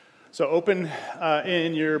So open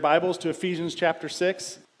in your Bibles to Ephesians chapter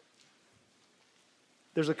 6.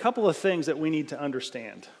 There's a couple of things that we need to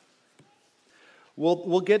understand.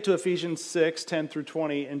 We'll get to Ephesians 6, 10 through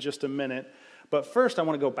 20 in just a minute. But first, I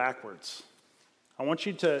want to go backwards. I want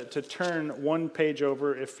you to turn one page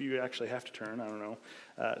over, if you actually have to turn, I don't know,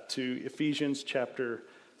 to Ephesians chapter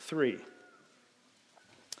 3.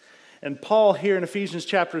 And Paul here in Ephesians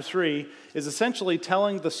chapter 3 is essentially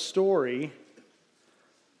telling the story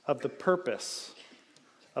of the purpose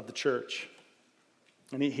of the church.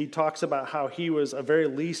 And he talks about how he was a very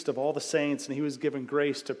least of all the saints and he was given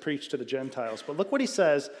grace to preach to the Gentiles. But look what he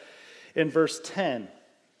says in verse 10.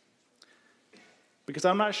 Because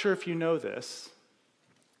I'm not sure if you know this,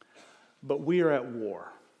 but we are at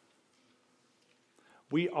war.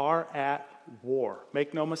 We are at war.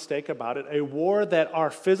 Make no mistake about it. A war that our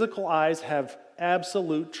physical eyes have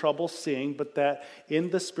absolute trouble seeing, but that in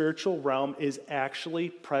the spiritual realm is actually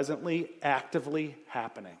presently, actively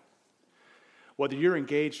happening. Whether you're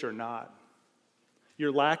engaged or not,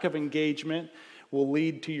 your lack of engagement will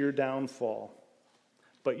lead to your downfall,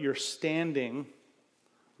 but your standing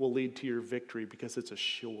will lead to your victory because it's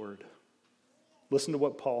assured. Listen to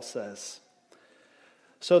what Paul says.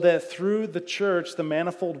 So that through the church, the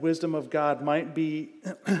manifold wisdom of God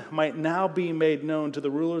might now be made known to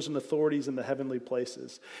the rulers and authorities in the heavenly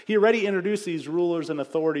places. He already introduced these rulers and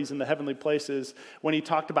authorities in the heavenly places when he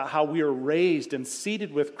talked about how we are raised and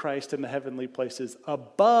seated with Christ in the heavenly places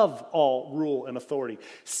above all rule and authority.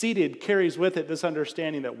 Seated carries with it this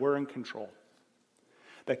understanding that we're in control.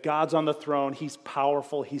 That God's on the throne, he's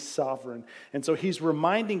powerful, he's sovereign. And so he's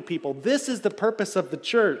reminding people, this is the purpose of the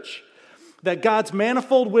church. That God's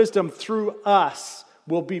manifold wisdom through us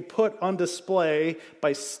will be put on display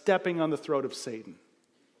by stepping on the throat of Satan.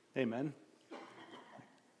 Amen.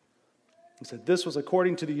 He said, this was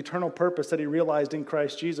according to the eternal purpose that he realized in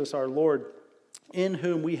Christ Jesus our Lord, in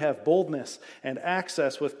whom we have boldness and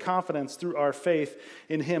access with confidence through our faith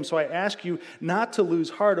in him. So I ask you not to lose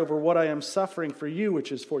heart over what I am suffering for you,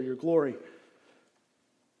 which is for your glory.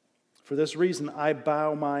 For this reason, I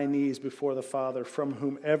bow my knees before the Father, from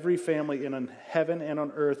whom every family in heaven and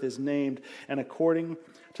on earth is named, and according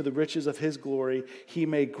to the riches of his glory, he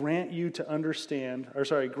may grant you to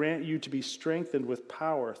be strengthened with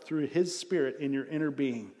power through his Spirit in your inner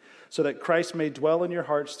being, so that Christ may dwell in your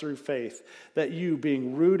hearts through faith, that you,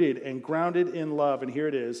 being rooted and grounded in love, and here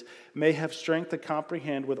it is, may have strength to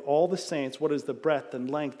comprehend with all the saints what is the breadth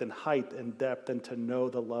and length and height and depth, and to know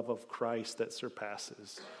the love of Christ that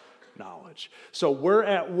surpasses knowledge. So we're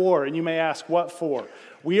at war, and you may ask, what for?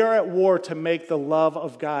 We are at war to make the love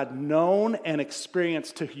of God known and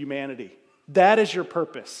experienced to humanity. That is your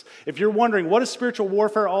purpose. If you're wondering, what is spiritual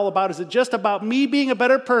warfare all about? Is it just about me being a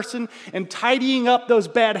better person and tidying up those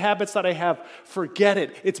bad habits that I have? Forget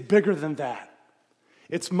it. It's bigger than that.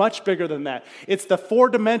 It's much bigger than that. It's the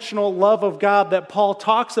four-dimensional love of God that Paul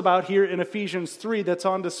talks about here in Ephesians 3 that's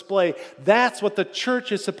on display. That's what the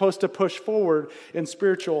church is supposed to push forward in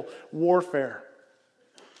spiritual warfare.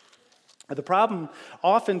 The problem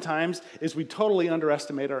oftentimes is we totally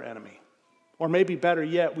underestimate our enemy. Or maybe better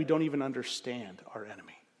yet, we don't even understand our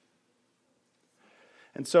enemy.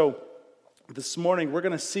 And so this morning we're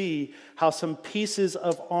going to see how some pieces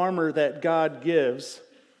of armor that God gives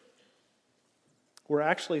were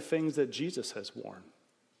actually things that Jesus has worn.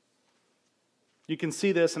 You can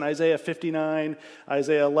see this in Isaiah 59,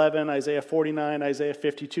 Isaiah 11, Isaiah 49, Isaiah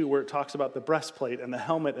 52, where it talks about the breastplate and the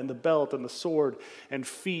helmet and the belt and the sword and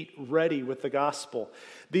feet ready with the gospel.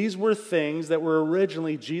 These were things that were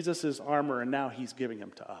originally Jesus' armor, and now he's giving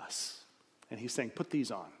them to us. And he's saying, put these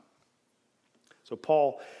on. So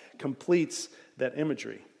Paul completes that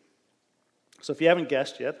imagery. So if you haven't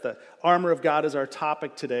guessed yet, the armor of God is our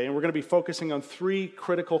topic today, and we're going to be focusing on three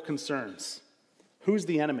critical concerns. Who's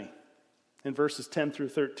the enemy? In verses 10 through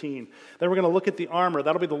 13. Then we're going to look at the armor.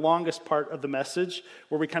 That'll be the longest part of the message,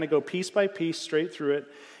 where we kind of go piece by piece straight through it.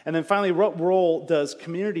 And then finally, what role does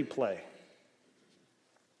community play?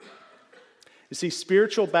 You see,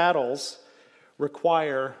 spiritual battles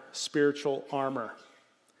require spiritual armor,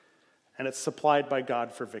 and it's supplied by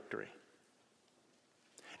God for victory.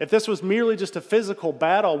 If this was merely just a physical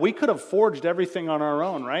battle, we could have forged everything on our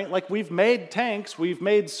own, right? Like we've made tanks, we've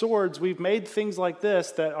made swords, we've made things like this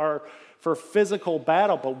that are for physical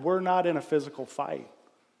battle, but we're not in a physical fight.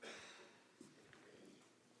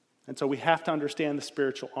 And so we have to understand the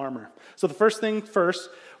spiritual armor. So the first thing first,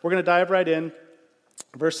 we're going to dive right in,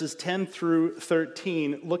 verses 10 through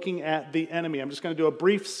 13, looking at the enemy. I'm just going to do a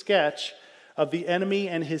brief sketch of the enemy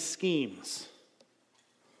and his schemes.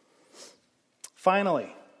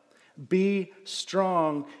 Finally, Be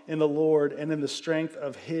strong in the Lord and in the strength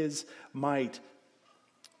of his might.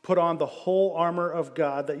 Put on the whole armor of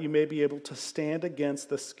God that you may be able to stand against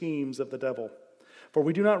the schemes of the devil. For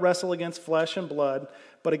we do not wrestle against flesh and blood,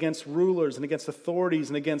 but against rulers and against authorities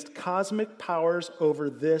and against cosmic powers over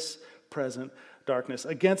this present darkness,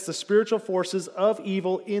 against the spiritual forces of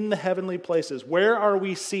evil in the heavenly places. Where are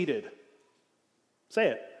we seated? Say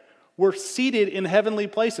it. We're seated in heavenly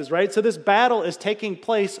places, right? So this battle is taking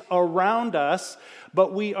place around us,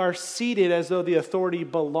 but we are seated as though the authority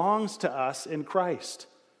belongs to us in Christ.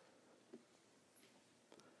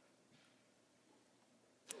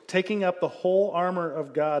 Taking up the whole armor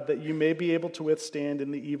of God that you may be able to withstand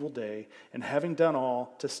in the evil day, and having done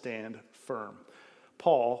all, to stand firm.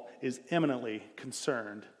 Paul is eminently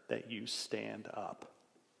concerned that you stand up,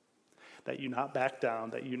 that you not back down,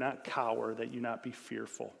 that you not cower, that you not be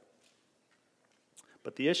fearful.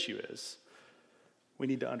 But the issue is, we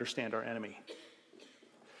need to understand our enemy.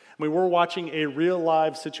 I mean, we're watching a real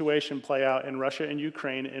live situation play out in Russia and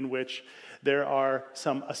Ukraine in which there are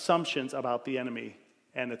some assumptions about the enemy,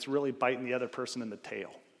 and it's really biting the other person in the tail.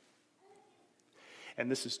 And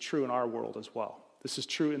this is true in our world as well. This is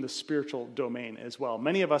true in the spiritual domain as well.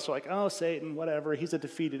 Many of us are like, oh, Satan, whatever, he's a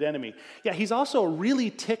defeated enemy. Yeah, he's also a really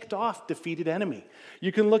ticked off defeated enemy.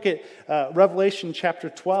 You can look at Revelation chapter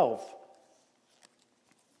 12.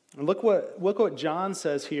 And look what John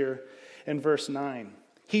says here in verse 9.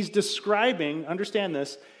 He's describing, understand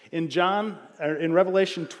this, in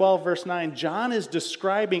Revelation 12, verse 9, John is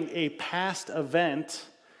describing a past event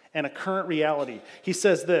and a current reality. He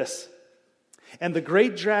says this, and the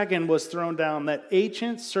great dragon was thrown down, that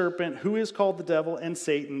ancient serpent who is called the devil and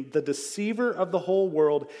Satan, the deceiver of the whole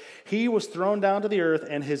world. He was thrown down to the earth,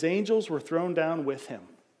 and his angels were thrown down with him.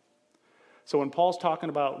 So when Paul's talking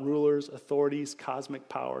about rulers, authorities, cosmic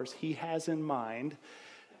powers, he has in mind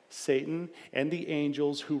Satan and the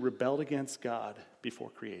angels who rebelled against God before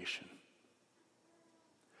creation.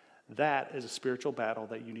 That is a spiritual battle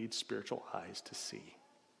that you need spiritual eyes to see.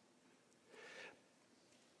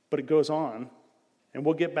 But it goes on, and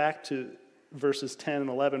we'll get back to verses 10 and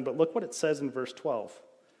 11, but look what it says in verse 12.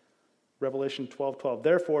 Revelation 12:12.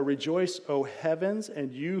 Therefore rejoice, O heavens,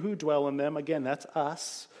 and you who dwell in them. Again, that's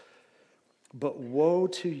us. But woe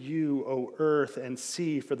to you, O earth and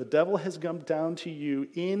sea, for the devil has come down to you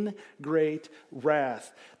in great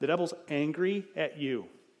wrath. The devil's angry at you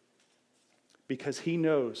because he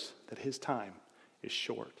knows that his time is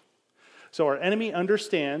short. So our enemy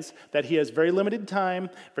understands that he has very limited time,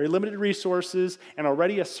 very limited resources, and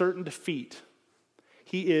already a certain defeat.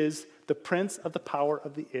 He is the prince of the power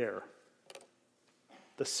of the air,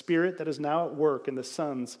 the spirit that is now at work in the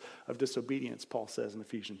sons of disobedience, Paul says in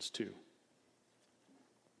Ephesians 2.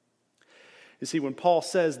 You see, when Paul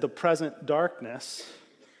says the present darkness,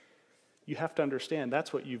 you have to understand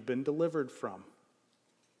that's what you've been delivered from.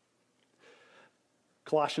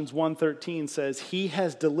 Colossians 1:13 says, he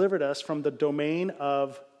has delivered us from the domain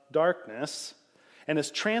of darkness and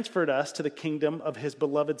has transferred us to the kingdom of his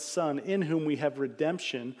beloved Son, in whom we have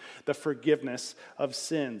redemption, the forgiveness of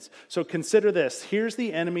sins. So consider this. Here's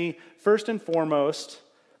the enemy, first and foremost.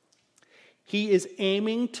 He is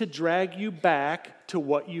aiming to drag you back to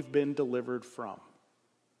what you've been delivered from.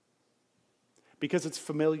 Because it's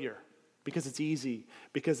familiar, because it's easy,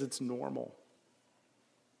 because it's normal.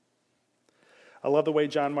 I love the way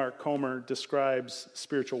John Mark Comer describes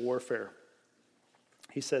spiritual warfare.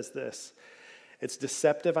 He says this, it's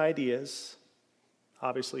deceptive ideas,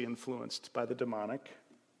 obviously influenced by the demonic,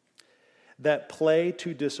 that play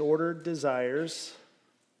to disordered desires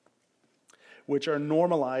which are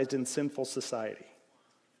normalized in sinful society.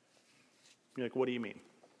 You're like, what do you mean?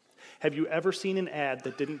 Have you ever seen an ad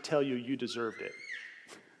that didn't tell you you deserved it?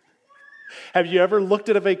 Have you ever looked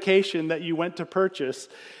at a vacation that you went to purchase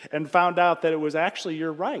and found out that it was actually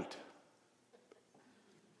your right?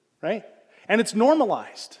 Right? And it's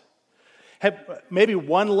normalized. Maybe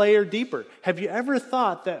one layer deeper. Have you ever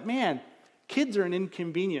thought that, man, kids are an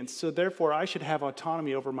inconvenience, so therefore I should have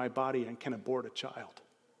autonomy over my body and can abort a child?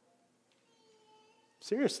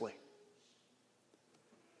 Seriously.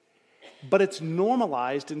 But it's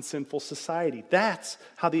normalized in sinful society. That's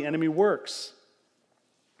how the enemy works.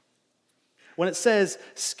 When it says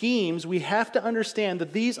schemes, we have to understand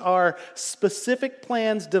that these are specific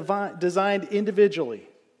plans designed individually.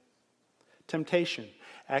 Temptation,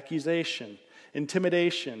 accusation,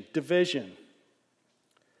 intimidation, division.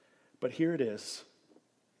 But here it is.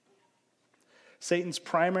 Satan's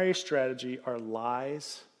primary strategy are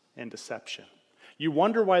lies and deception. You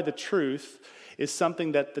wonder why the truth is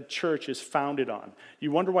something that the church is founded on.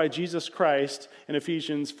 You wonder why Jesus Christ in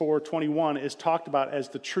Ephesians 4:21 is talked about as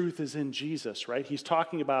the truth is in Jesus, right? He's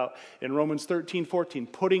talking about in Romans 13:14,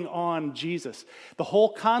 putting on Jesus. The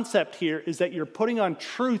whole concept here is that you're putting on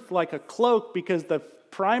truth like a cloak because the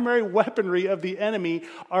primary weaponry of the enemy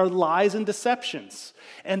are lies and deceptions.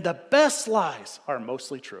 And the best lies are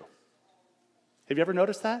mostly true. Have you ever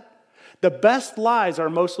noticed that? The best lies are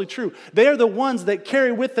mostly true. They are the ones that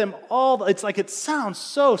carry with them it's like it sounds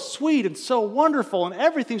so sweet and so wonderful and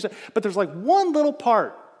everything's, but there's like one little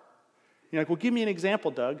part. You're like, well, give me an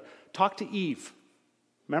example, Doug. Talk to Eve.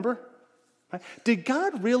 Remember? Right? Did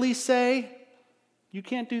God really say, you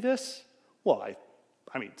can't do this? Well,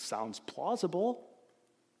 I mean, it sounds plausible,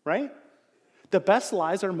 right? The best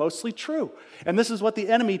lies are mostly true. And this is what the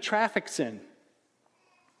enemy traffics in.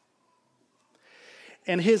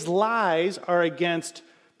 And his lies are against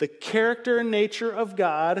the character and nature of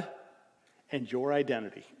God and your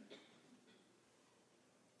identity.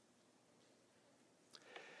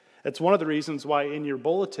 That's one of the reasons why in your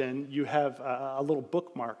bulletin you have a little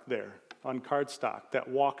bookmark there on cardstock that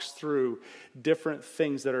walks through different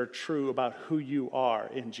things that are true about who you are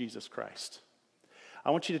in Jesus Christ. I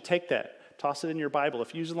want you to take that, toss it in your Bible.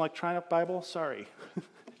 If you use an electronic Bible, sorry.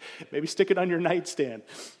 Maybe stick it on your nightstand.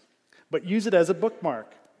 But use it as a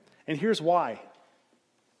bookmark. And here's why.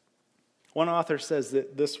 One author says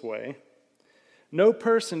it this way: no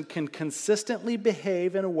person can consistently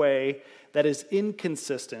behave in a way that is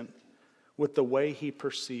inconsistent with the way he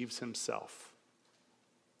perceives himself.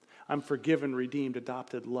 I'm forgiven, redeemed,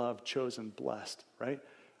 adopted, loved, chosen, blessed, right?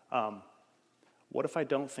 What if I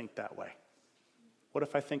don't think that way? What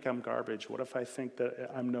if I think I'm garbage? What if I think that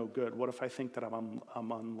I'm no good? What if I think that I'm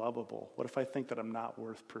unlovable? What if I think that I'm not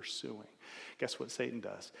worth pursuing? Guess what Satan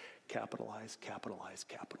does? Capitalize, capitalize,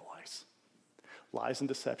 capitalize. Lies and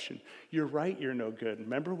deception. You're right, you're no good.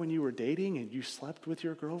 Remember when you were dating and you slept with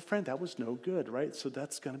your girlfriend? That was no good, right? So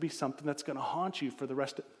that's going to be something that's going to haunt you for the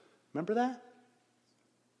rest of... Remember that?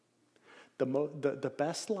 The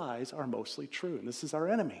best lies are mostly true, and this is our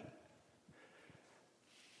enemy.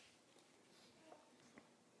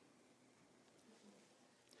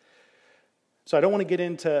 So I don't want to get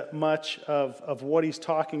into much of what he's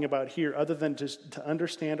talking about here other than just to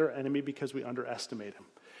understand our enemy because we underestimate him.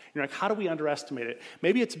 You're like, how do we underestimate it?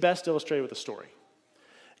 Maybe it's best illustrated with a story.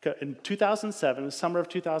 In 2007, the summer of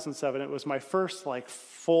 2007, it was my first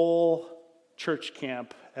full church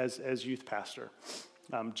camp as youth pastor.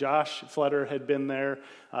 Josh Fletter had been there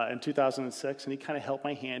in 2006, and he kind of held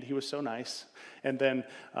my hand. He was so nice. And then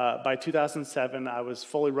by 2007, I was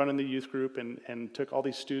fully running the youth group and took all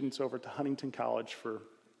these students over to Huntington College for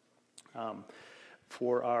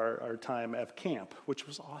our time at camp, which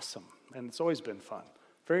was awesome. And it's always been fun.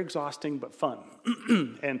 Very exhausting, but fun.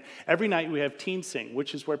 And every night we have Teen Sing,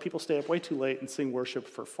 which is where people stay up way too late and sing worship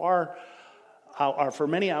for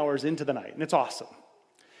many hours into the night. And it's awesome.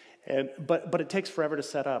 But it takes forever to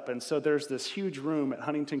set up. And so there's this huge room at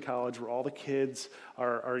Huntington College where all the kids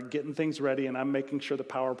are getting things ready, and I'm making sure the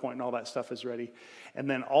PowerPoint and all that stuff is ready. And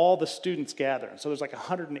then all the students gather. So there's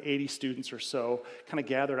 180 students or so kind of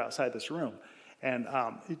gathered outside this room. And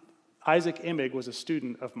Isaac Imig was a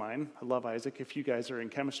student of mine. I love Isaac. If you guys are in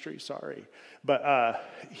chemistry, sorry. But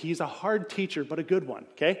he's a hard teacher, but a good one,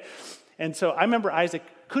 okay? And so I remember Isaac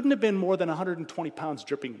couldn't have been more than 120 pounds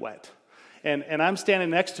dripping wet. And I'm standing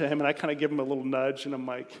next to him, and I kind of give him a little nudge, and I'm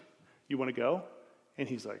like, you want to go? And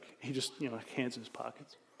he's like, he just, hands in his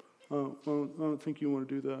pockets. Oh, I don't think you want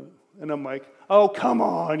to do that. And I'm like, oh, come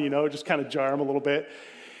on, just kind of jar him a little bit.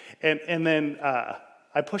 And then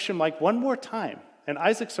I push him one more time. And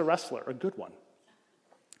Isaac's a wrestler, a good one.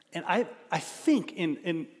 And I think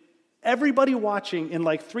in everybody watching, in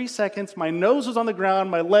 3 seconds, my nose was on the ground,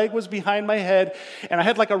 my leg was behind my head, and I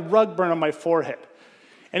had a rug burn on my forehead.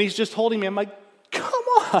 And he's just holding me. I'm like, come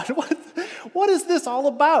on, what is this all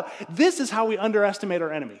about? This is how we underestimate our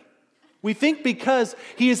enemy. We think because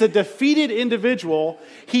he is a defeated individual,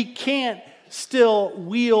 he can't still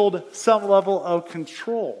wield some level of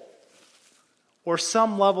control or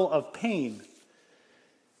some level of pain.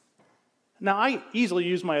 Now, I easily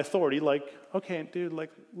use my authority, okay, dude,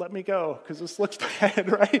 let me go, because this looks bad,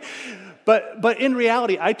 right? But in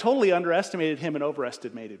reality, I totally underestimated him and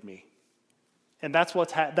overestimated me. And that's what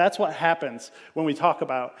happens when we talk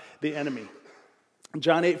about the enemy.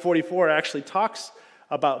 John 8:44 actually talks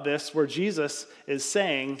about this, where Jesus is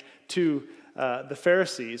saying to the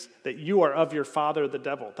Pharisees that you are of your father, the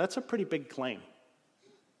devil. That's a pretty big claim.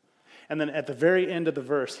 And then at the very end of the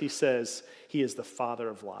verse, he says he is the father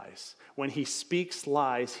of lies. When he speaks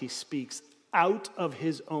lies, he speaks out of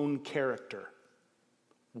his own character.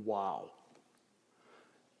 Wow.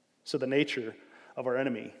 So the nature of our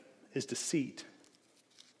enemy is deceit.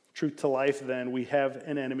 Truth to life, then, we have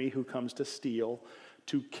an enemy who comes to steal,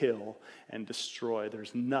 to kill, and destroy.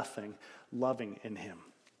 There's nothing loving in him.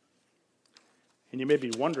 And you may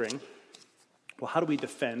be wondering, well, how do we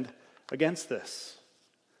defend against this?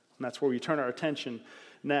 And that's where we turn our attention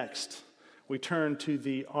next. We turn to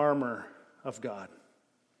the armor of God.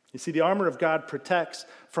 You see, the armor of God protects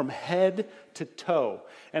from head to toe,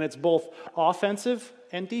 and it's both offensive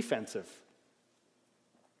and defensive.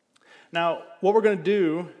 Now, what we're going to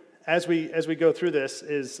do as we go through this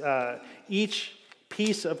is each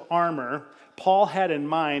piece of armor, Paul had in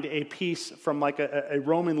mind a piece from like a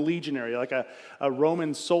Roman legionary, like a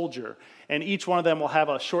Roman soldier. And each one of them will have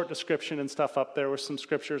a short description and stuff up there with some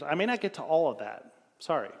scriptures. I may not get to all of that.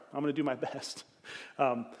 Sorry, I'm going to do my best.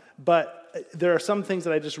 But there are some things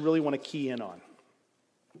that I just really want to key in on.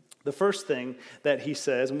 The first thing that he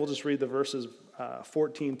says, and we'll just read the verses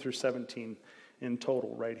 14 through 17 in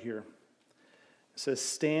total right here. It says,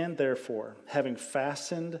 "Stand therefore, having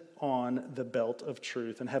fastened on the belt of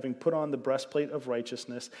truth, and having put on the breastplate of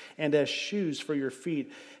righteousness, and as shoes for your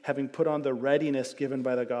feet, having put on the readiness given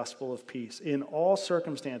by the gospel of peace. In all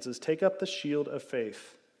circumstances, take up the shield of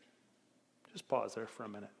faith." Just pause there for a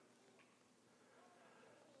minute.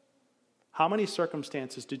 How many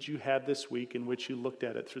circumstances did you have this week in which you looked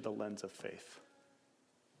at it through the lens of faith?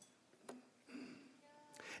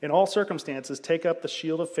 In all circumstances, take up the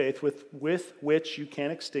shield of faith with which you can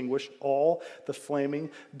extinguish all the flaming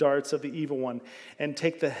darts of the evil one, and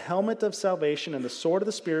take the helmet of salvation and the sword of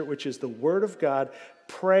the Spirit, which is the word of God,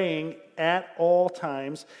 praying at all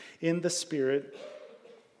times in the Spirit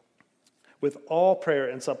with all prayer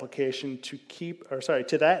and supplication to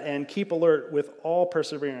that end, keep alert with all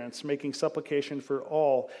perseverance, making supplication for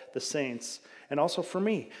all the saints, and also for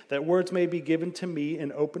me, that words may be given to me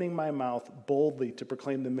in opening my mouth boldly to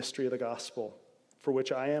proclaim the mystery of the gospel, for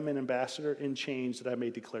which I am an ambassador in chains, that I may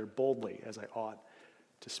declare boldly as I ought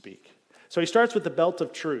to speak. So he starts with the belt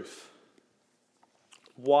of truth.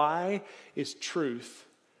 Why is truth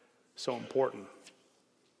so important?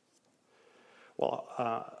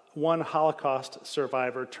 Well, one Holocaust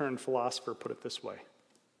survivor turned philosopher put it this way: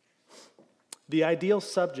 the ideal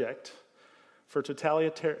subject for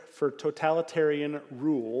totalitarian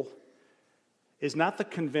rule is not the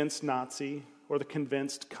convinced Nazi or the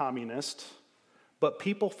convinced communist, but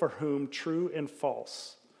people for whom true and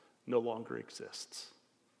false no longer exists.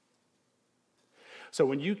 So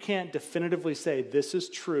when you can't definitively say this is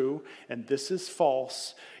true and this is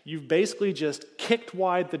false, you've basically just kicked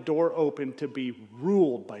wide the door open to be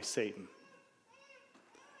ruled by Satan.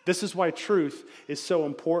 This is why truth is so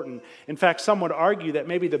important. In fact, some would argue that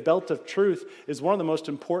maybe the belt of truth is one of the most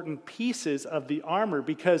important pieces of the armor,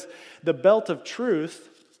 because the belt of truth,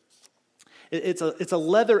 it's a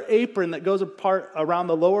leather apron that goes apart around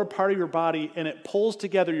the lower part of your body, and it pulls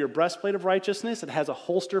together your breastplate of righteousness. It has a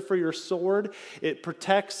holster for your sword. It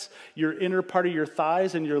protects your inner part of your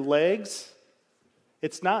thighs and your legs.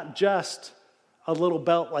 It's not just a little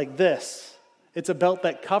belt like this. It's a belt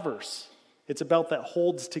that covers. It's a belt that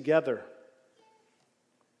holds together.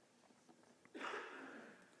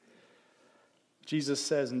 Jesus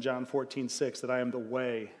says in John 14:6 that I am the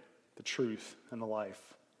way, the truth, and the life.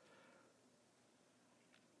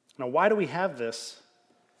 Now, why do we have this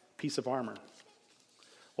piece of armor?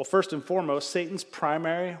 Well, first and foremost, Satan's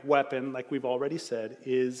primary weapon, like we've already said,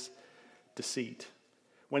 is deceit.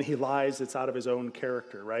 When he lies, it's out of his own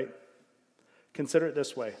character, right? Consider it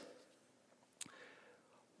this way.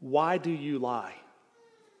 Why do you lie?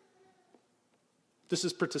 This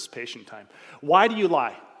is participation time. Why do you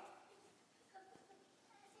lie?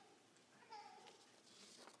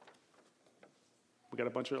 We got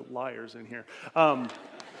a bunch of liars in here.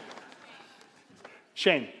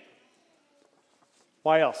 Shane.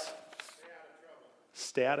 Why else?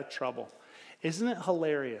 Stay out of trouble. Isn't it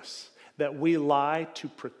hilarious that we lie to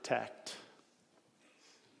protect?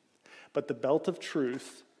 But the belt of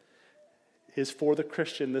truth is for the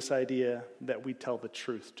Christian this idea that we tell the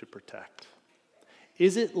truth to protect.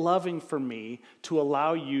 Is it loving for me to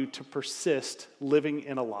allow you to persist living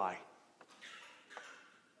in a lie?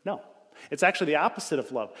 No. It's actually the opposite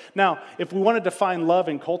of love. Now, if we want to define love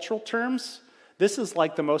in cultural terms, this is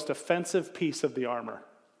like the most offensive piece of the armor,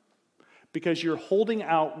 because you're holding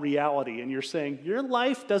out reality and you're saying your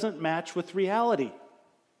life doesn't match with reality.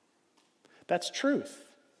 That's truth.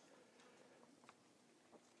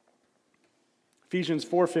 Ephesians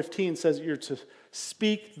 4:15 says that you're to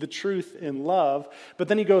speak the truth in love, but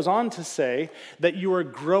then he goes on to say that you are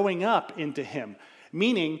growing up into him.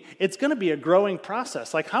 Meaning, it's going to be a growing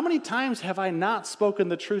process. Like, how many times have I not spoken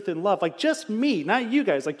the truth in love? Like, just me, not you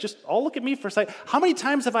guys. Like, just all look at me for a second. How many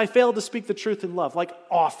times have I failed to speak the truth in love? Like,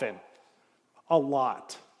 often. A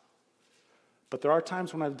lot. But there are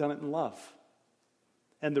times when I've done it in love.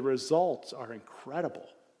 And the results are incredible.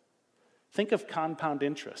 Think of compound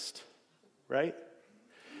interest, right?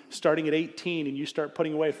 Starting at 18 and you start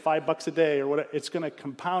putting away $5 a day or whatever, it's going to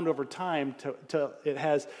compound over time till it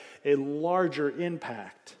has a larger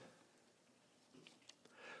impact.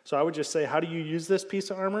 So I would just say, how do you use this piece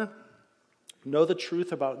of armor? Know the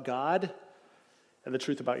truth about God and the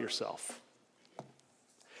truth about yourself.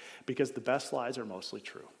 Because the best lies are mostly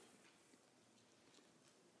true.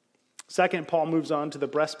 Second, Paul moves on to the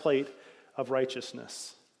breastplate of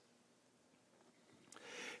righteousness.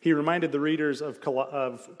 He reminded the readers of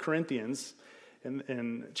Corinthians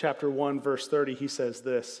in chapter 1, verse 30, he says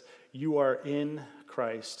this, "You are in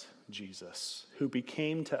Christ Jesus, who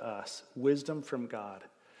became to us wisdom from God,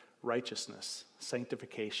 righteousness,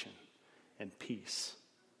 sanctification, and peace."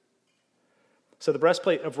 So the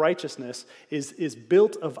breastplate of righteousness is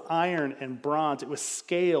built of iron and bronze. It was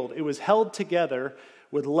scaled. It was held together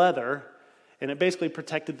with leather, and it basically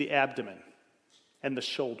protected the abdomen and the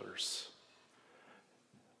shoulders.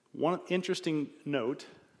 One interesting note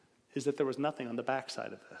is that there was nothing on the back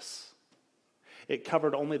side of this. It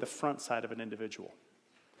covered only the front side of an individual.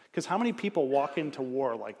 Because how many people walk into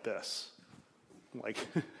war like this? Like,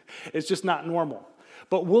 it's just not normal.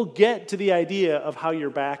 But we'll get to the idea of how your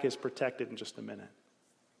back is protected in just a minute.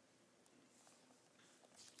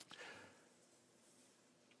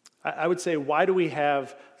 I would say, why do we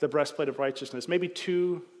have the breastplate of righteousness? Maybe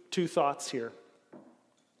two thoughts here.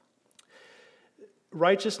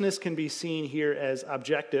 Righteousness can be seen here as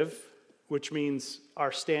objective, which means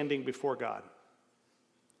our standing before God.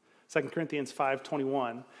 2 Corinthians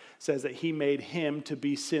 5:21 says that he made him to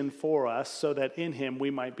be sin for us so that in him we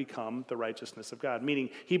might become the righteousness of God.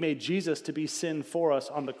 Meaning he made Jesus to be sin for us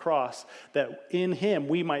on the cross that in him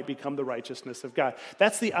we might become the righteousness of God.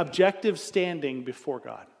 That's the objective standing before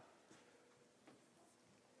God.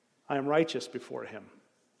 I am righteous before him.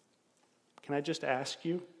 Can I just ask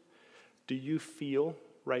you, do you feel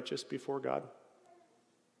righteous before God?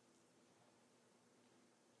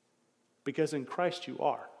 Because in Christ you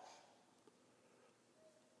are.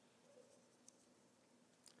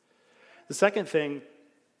 The second thing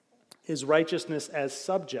is righteousness as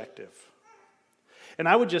subjective. And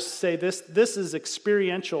I would just say this is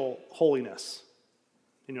experiential holiness.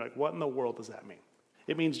 And you're like, what in the world does that mean?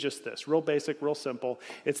 It means just this, real basic, real simple.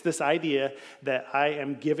 It's this idea that I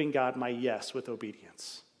am giving God my yes with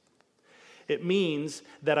obedience. It means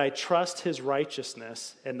that I trust his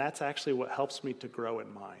righteousness, and that's actually what helps me to grow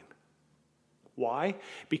in mine. Why?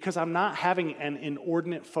 Because I'm not having an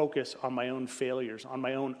inordinate focus on my own failures, on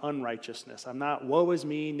my own unrighteousness. I'm not, woe is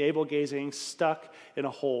me, navel-gazing, stuck in a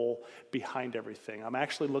hole behind everything. I'm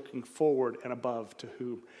actually looking forward and above to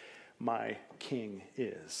who my King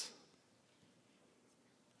is.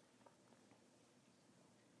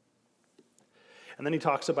 And then he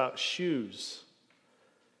talks about shoes,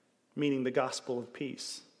 meaning the gospel of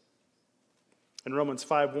peace. In Romans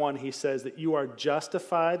 5:1, he says that you are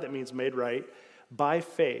justified, that means made right, by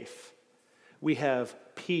faith. We have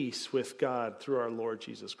peace with God through our Lord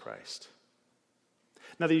Jesus Christ.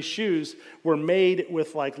 Now, these shoes were made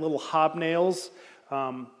with like little hobnails.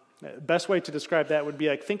 Best way to describe that would be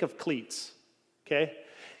like, think of cleats, okay?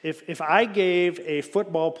 If I gave a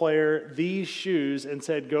football player these shoes and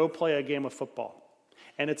said, go play a game of football,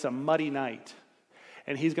 and it's a muddy night,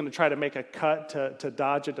 and he's going to try to make a cut to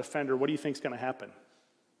dodge a defender, what do you think is going to happen?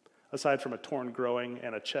 Aside from a torn groin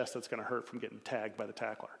and a chest that's going to hurt from getting tagged by the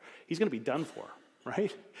tackler. He's going to be done for,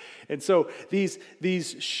 right? And so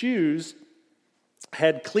these shoes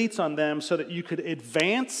had cleats on them so that you could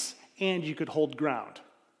advance and you could hold ground,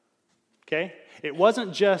 okay? It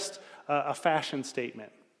wasn't just a fashion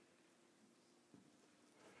statement.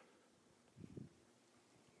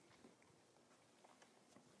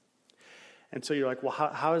 And so you're like, well,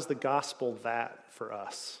 how is the gospel that for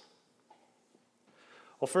us?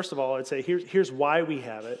 Well, first of all, I'd say here's why we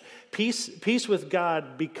have it. Peace with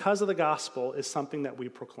God because of the gospel is something that we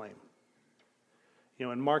proclaim. You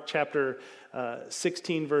know, in Mark chapter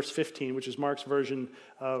 16, verse 15, which is Mark's version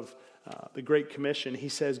of the Great Commission, he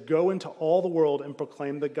says, go into all the world and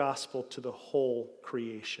proclaim the gospel to the whole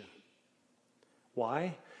creation.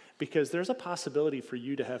 Why? Because there's a possibility for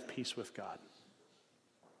you to have peace with God.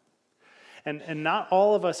 And not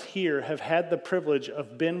all of us here have had the privilege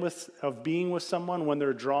of being with someone when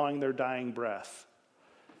they're drawing their dying breath.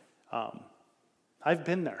 I've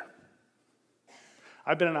been there.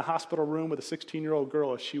 I've been in a hospital room with a 16-year-old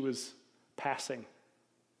girl as she was passing.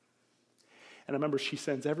 And I remember she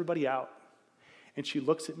sends everybody out, and she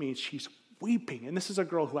looks at me, and she's weeping. And this is a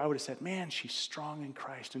girl who I would have said, man, she's strong in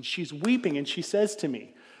Christ. And she's weeping, and she says to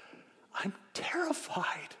me, I'm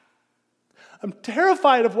terrified. I'm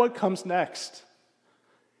terrified of what comes next.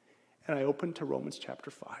 And I opened to Romans chapter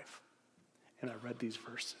 5, and I read these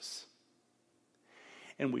verses.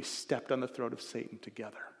 And we stepped on the throat of Satan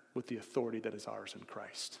together with the authority that is ours in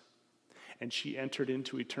Christ. And she entered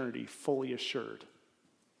into eternity fully assured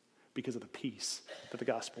because of the peace that the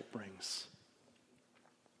gospel brings.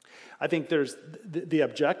 I think there's the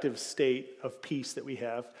objective state of peace that we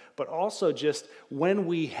have, but also just when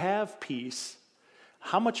we have peace,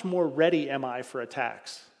 how much more ready am I for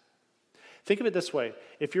attacks? Think of it this way.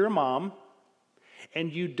 If you're a mom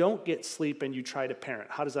and you don't get sleep and you try to parent,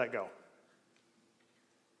 how does that go?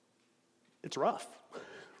 It's rough,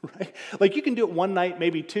 right? Like you can do it one night,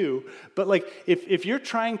 maybe two, but like if you're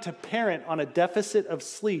trying to parent on a deficit of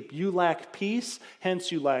sleep, you lack peace,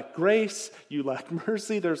 hence you lack grace, you lack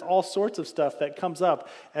mercy. There's all sorts of stuff that comes up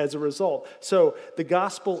as a result. So the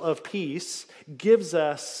gospel of peace gives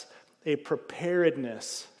us a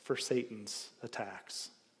preparedness for Satan's attacks.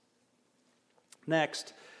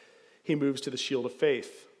 Next, he moves to the shield of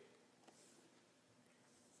faith.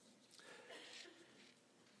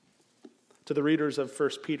 To the readers of 1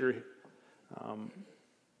 Peter,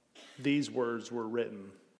 these words were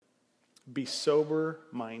written. Be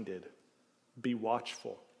sober-minded, be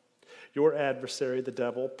watchful. Your adversary, the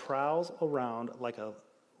devil, prowls around like a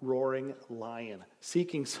roaring lion,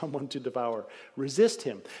 seeking someone to devour. Resist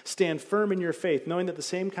him. Stand firm in your faith, knowing that the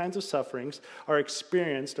same kinds of sufferings are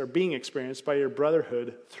being experienced by your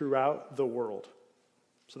brotherhood throughout the world.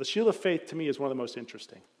 So the shield of faith, to me, is one of the most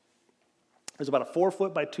interesting. It was about a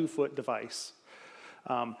 4-foot by 2-foot device.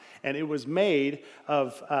 And it was made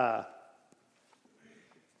of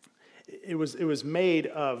made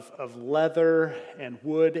of leather and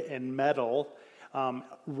wood and metal,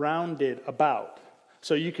 rounded about.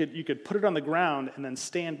 So you could put it on the ground and then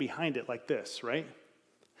stand behind it like this, right?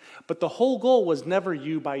 But the whole goal was never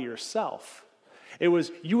you by yourself. It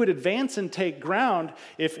was you would advance and take ground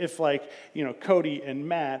if like, you know, Cody and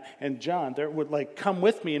Matt and John there would like come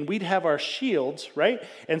with me and we'd have our shields, right?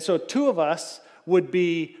 And so 2 of us would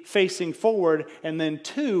be facing forward and then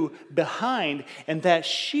 2 behind, and that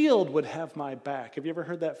shield would have my back. Have you ever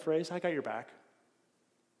heard that phrase? I got your back.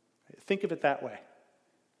 Think of it that way.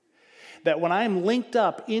 That when I'm linked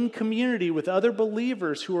up in community with other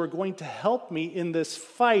believers who are going to help me in this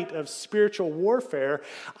fight of spiritual warfare,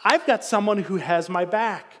 I've got someone who has my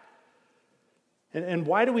back. And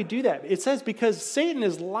why do we do that? It says because Satan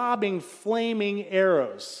is lobbing flaming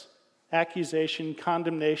arrows, accusation,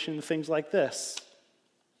 condemnation, things like this.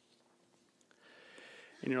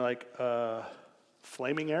 And you're like,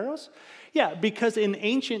 flaming arrows? Yeah, because in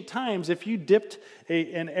ancient times, if you dipped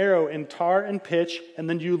an arrow in tar and pitch and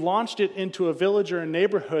then you launched it into a village or a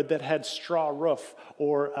neighborhood that had straw roof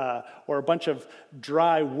or a bunch of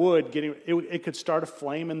dry wood, it could start a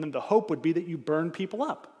flame, and then the hope would be that you burn people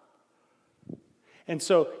up. And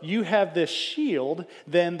so you have this shield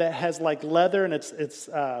then that has like leather, and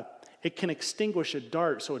it can extinguish a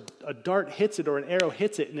dart. So a dart hits it or an arrow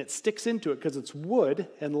hits it and it sticks into it because it's wood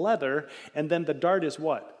and leather, and then the dart is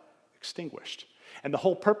what? Extinguished. And the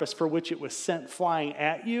whole purpose for which it was sent flying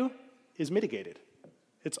at you is mitigated.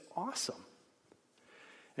 It's awesome.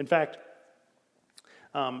 In fact,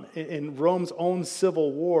 in Rome's own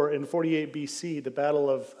civil war in 48 BC, the Battle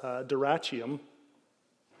of Dyrrhachium,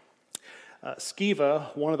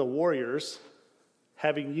 Sceva, one of the warriors,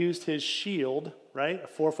 having used his shield, right, a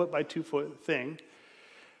 4-foot by 2-foot thing,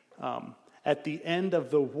 at the end of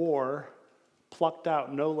the war, plucked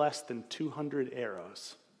out no less than 200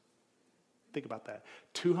 arrows. Think about that.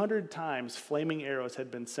 200 times flaming arrows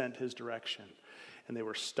had been sent his direction, and they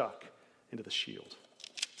were stuck into the shield.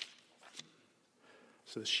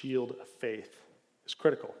 So the shield of faith is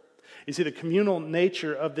critical. You see, the communal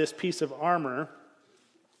nature of this piece of armor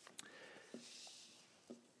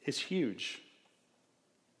is huge.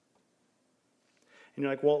 And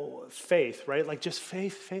you're like, well, faith, right? Like just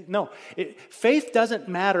faith. No, faith doesn't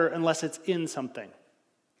matter unless it's in something.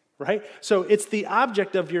 Right? So it's the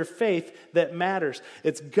object of your faith that matters.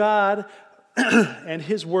 It's God and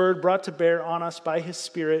His Word brought to bear on us by His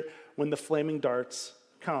Spirit when the flaming darts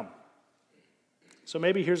come. So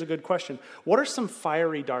maybe here's a good question. What are some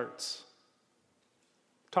fiery darts?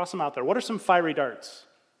 Toss them out there. What are some fiery darts?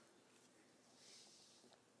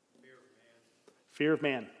 Fear of man. Fear of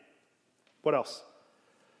man. What else?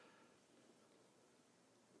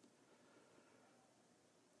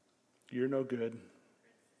 You're no good.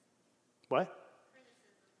 What?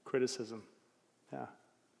 Criticism. Yeah.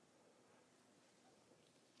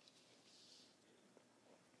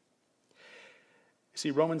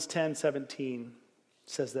 See, Romans 10:17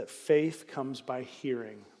 says that faith comes by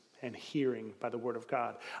hearing, and hearing by the word of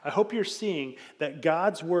God. I hope you're seeing that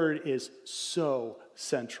God's word is so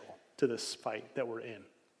central to this fight that we're in.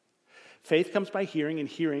 Faith comes by hearing, and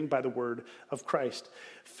hearing by the word of Christ.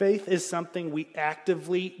 Faith is something we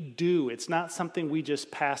actively do. It's not something we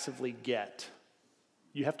just passively get.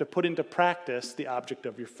 You have to put into practice the object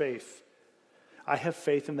of your faith. I have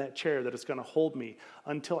faith in that chair that it's going to hold me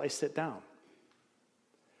until I sit down.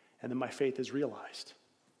 And then my faith is realized.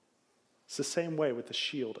 It's the same way with the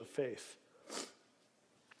shield of faith.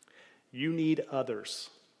 You need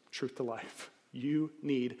others. Truth to life. You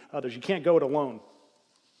need others. You can't go it alone.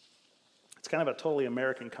 It's kind of a totally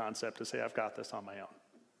American concept to say, I've got this on my own.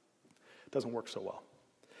 It doesn't work so well.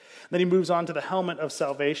 Then he moves on to the helmet of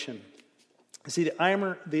salvation. See,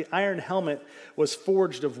 the iron helmet was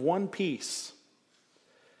forged of one piece.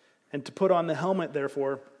 And to put on the helmet,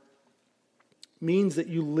 therefore, means that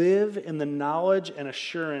you live in the knowledge and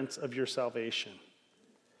assurance of your salvation.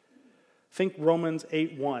 Think Romans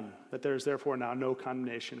 8:1, that there is therefore now no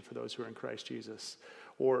condemnation for those who are in Christ Jesus.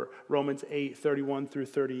 Or Romans 8:31 through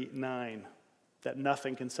 39, that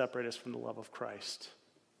nothing can separate us from the love of Christ.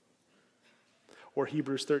 Or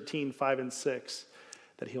Hebrews 13:5 and 6,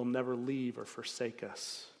 that he'll never leave or forsake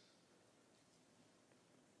us.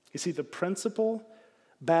 You see, the principal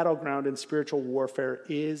battleground in spiritual warfare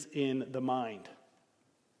is in the mind.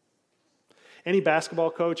 Any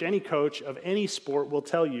basketball coach, any coach of any sport will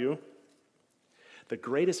tell you the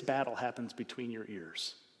greatest battle happens between your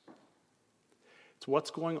ears. It's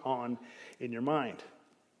what's going on in your mind.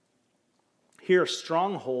 Here,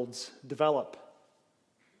 strongholds develop.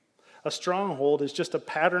 A stronghold is just a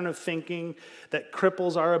pattern of thinking that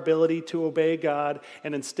cripples our ability to obey God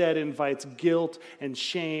and instead invites guilt and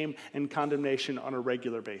shame and condemnation on a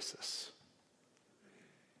regular basis.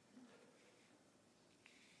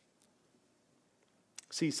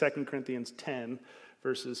 See 2 Corinthians 10,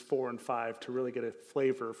 verses 4 and 5 to really get a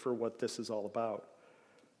flavor for what this is all about.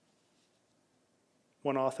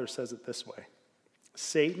 One author says it this way: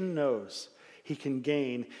 Satan knows he can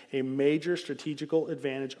gain a major strategical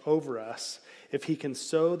advantage over us if he can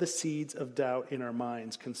sow the seeds of doubt in our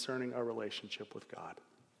minds concerning our relationship with God.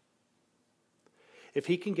 If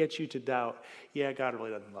he can get you to doubt, yeah, God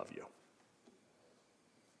really doesn't love you.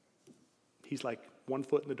 He's like 1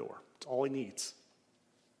 foot in the door. It's all he needs.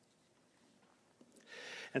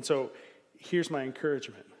 And so here's my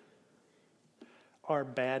encouragement. Our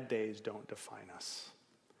bad days don't define us,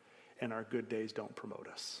 and our good days don't promote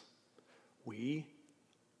us. We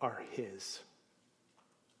are his.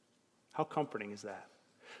 How comforting is that?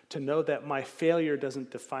 To know that my failure doesn't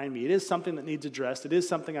define me. It is something that needs addressed. It is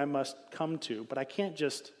something I must come to, but I can't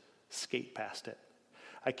just skate past it.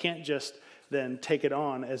 I can't just then take it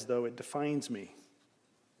on as though it defines me.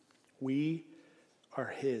 We are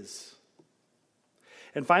his.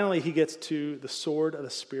 And finally, he gets to the sword of the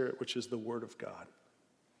Spirit, which is the Word of God.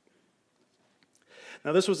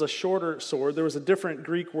 Now, this was a shorter sword. There was a different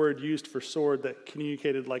Greek word used for sword that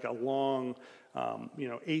communicated like a long,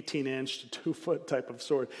 18-inch to 2-foot type of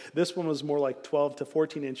sword. This one was more like 12 to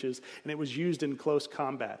 14 inches, and it was used in close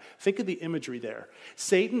combat. Think of the imagery there.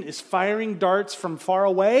 Satan is firing darts from far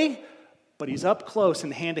away, but he's up close in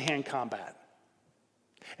hand-to-hand combat.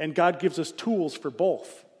 And God gives us tools for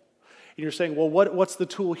both. And you're saying, well, what's the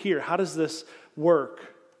tool here? How does this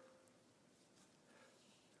work?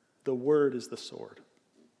 The Word is the sword.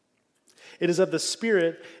 It is of the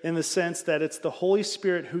Spirit in the sense that it's the Holy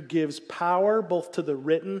Spirit who gives power both to the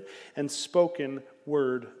written and spoken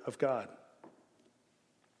Word of God.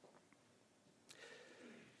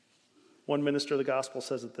 One minister of the gospel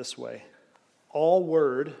says it this way: all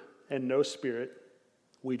word and no spirit,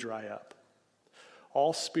 we dry up.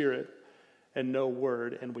 All spirit and no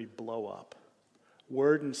word, and we blow up.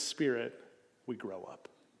 Word and spirit, we grow up.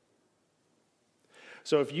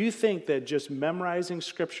 So if you think that just memorizing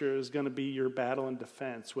Scripture is going to be your battle and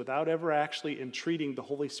defense without ever actually entreating the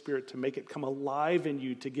Holy Spirit to make it come alive in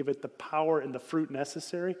you, to give it the power and the fruit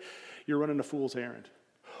necessary, you're running a fool's errand.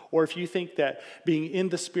 Or if you think that being in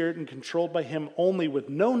the Spirit and controlled by Him only with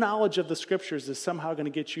no knowledge of the Scriptures is somehow going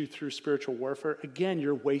to get you through spiritual warfare, again,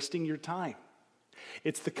 you're wasting your time.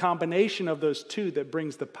 It's the combination of those two that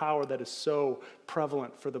brings the power that is so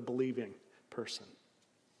prevalent for the believing person.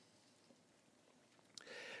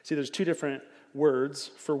 See, there's two different words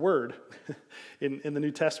for word. In the New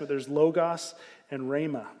Testament, there's logos and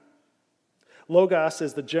rhema. Logos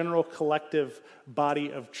is the general collective body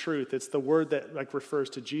of truth. It's the word that refers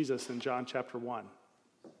to Jesus in John chapter 1.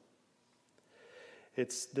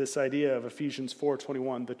 It's this idea of Ephesians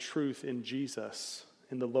 4:21, the truth in Jesus,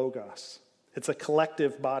 in the Logos. It's a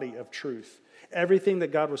collective body of truth. Everything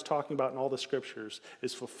that God was talking about in all the scriptures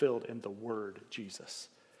is fulfilled in the word Jesus.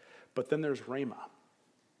 But then there's Rhema.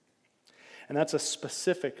 And that's a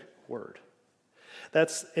specific word.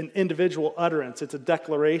 That's an individual utterance. It's a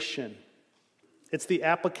declaration. It's the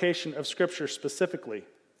application of Scripture specifically.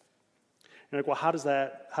 You're like, well, how does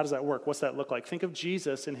that work? What's that look like? Think of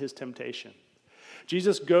Jesus in his temptation.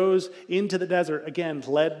 Jesus goes into the desert, again,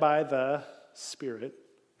 led by the Spirit.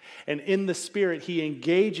 And in the Spirit, he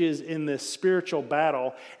engages in this spiritual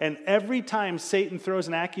battle. And every time Satan throws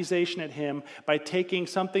an accusation at him by taking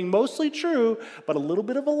something mostly true, but a little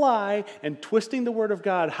bit of a lie, and twisting the word of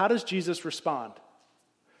God, how does Jesus respond?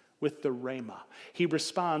 With the Rhema. He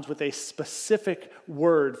responds with a specific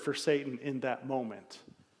word for Satan in that moment.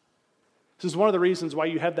 This is one of the reasons why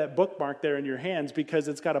you have that bookmark there in your hands, because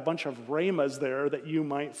it's got a bunch of rhemas there that you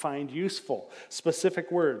might find useful,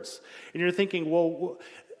 specific words. And you're thinking, well,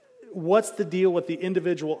 what's the deal with the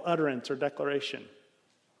individual utterance or declaration?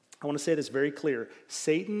 I want to say this very clear.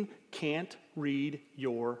 Satan can't read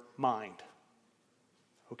your mind.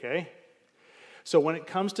 Okay? So when it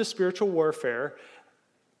comes to spiritual warfare,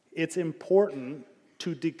 it's important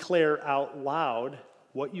to declare out loud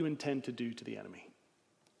what you intend to do to the enemy.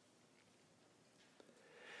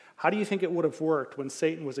 How do you think it would have worked when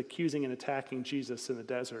Satan was accusing and attacking Jesus in the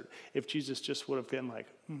desert if Jesus just would have been like,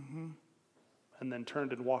 and then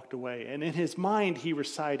turned and walked away? And in his mind, he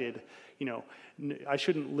recited, I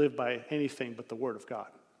shouldn't live by anything but the word of God.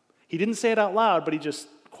 He didn't say it out loud, but he just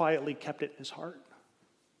quietly kept it in his heart.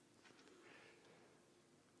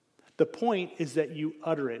 The point is that you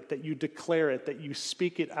utter it, that you declare it, that you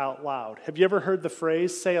speak it out loud. Have you ever heard the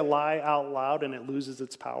phrase, say a lie out loud and it loses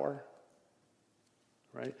its power?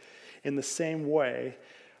 Right? In the same way,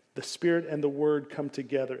 the Spirit and the Word come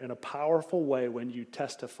together in a powerful way when you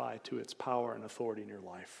testify to its power and authority in your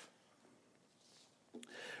life.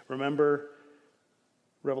 Remember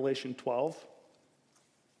Revelation 12?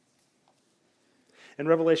 In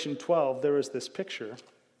Revelation 12, there was this picture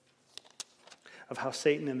of how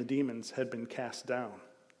Satan and the demons had been cast down.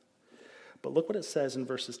 But look what it says in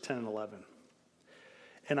verses 10 and 11.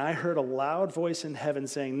 And I heard a loud voice in heaven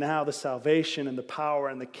saying, now the salvation and the power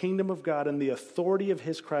and the kingdom of God and the authority of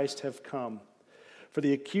his Christ have come. For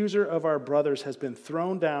the accuser of our brothers has been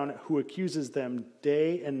thrown down, who accuses them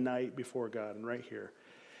day and night before God. And right here.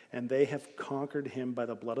 And they have conquered him by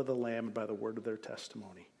the blood of the Lamb and by the word of their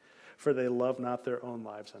testimony. For they love not their own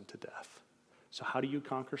lives unto death. So how do you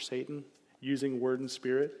conquer Satan? Using word and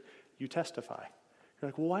spirit, you testify. You're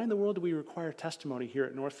like, well, why in the world do we require testimony here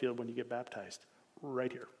at Northfield when you get baptized?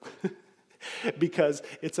 Right here. Because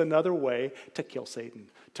it's another way to kill Satan,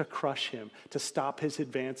 to crush him, to stop his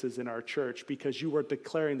advances in our church, because you are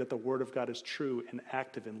declaring that the word of God is true and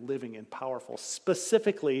active and living and powerful,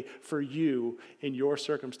 specifically for you in your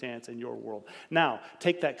circumstance and your world. Now,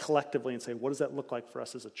 take that collectively and say, what does that look like for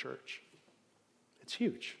us as a church? It's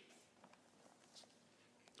huge.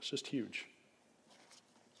 It's just huge.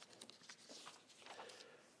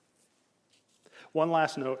 One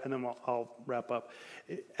last note, and then I'll wrap up.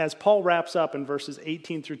 As Paul wraps up in verses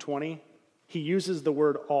 18 through 20, he uses the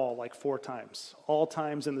word all like 4 times. All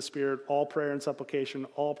times in the Spirit, all prayer and supplication,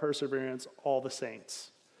 all perseverance, all the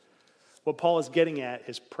saints. What Paul is getting at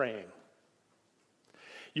is praying.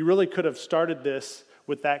 You really could have started this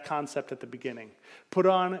with that concept at the beginning. Put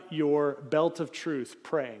on your belt of truth,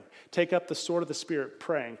 praying. Take up the sword of the Spirit,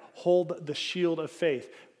 praying. Hold the shield of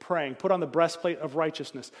faith, praying. Put on the breastplate of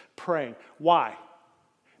righteousness, praying. Why?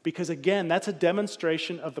 Because again, that's a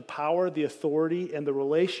demonstration of the power, the authority, and the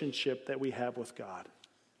relationship that we have with God.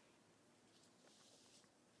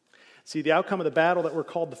 See, the outcome of the battle that we're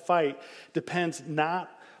called to fight depends not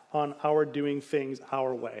on our doing things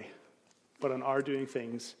our way, but on our doing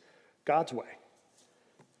things God's way.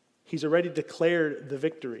 He's already declared the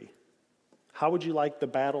victory. How would you like the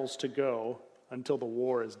battles to go until the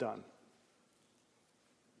war is done?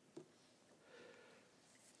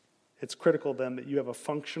 It's critical then that you have a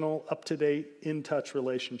functional, up-to-date, in-touch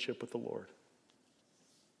relationship with the Lord.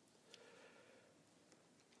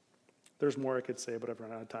 There's more I could say, but I've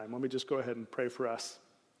run out of time. Let me just go ahead and pray for us.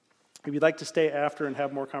 If you'd like to stay after and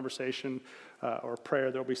have more conversation or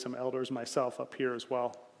prayer, there'll be some elders, myself, up here as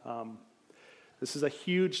well. This is a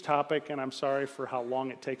huge topic, and I'm sorry for how long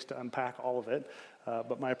it takes to unpack all of it.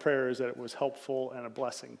 But my prayer is that it was helpful and a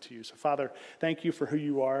blessing to you. So, Father, thank you for who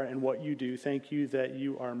you are and what you do. Thank you that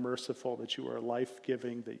you are merciful, that you are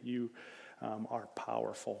life-giving, that you are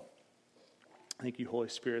powerful. Thank you, Holy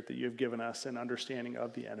Spirit, that you have given us an understanding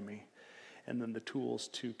of the enemy and then the tools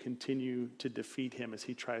to continue to defeat him as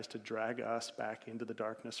he tries to drag us back into the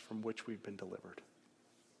darkness from which we've been delivered.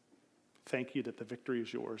 Thank you that the victory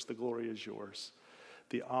is yours, the glory is yours,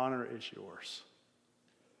 the honor is yours.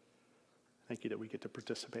 Thank you that we get to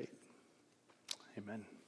participate. Amen.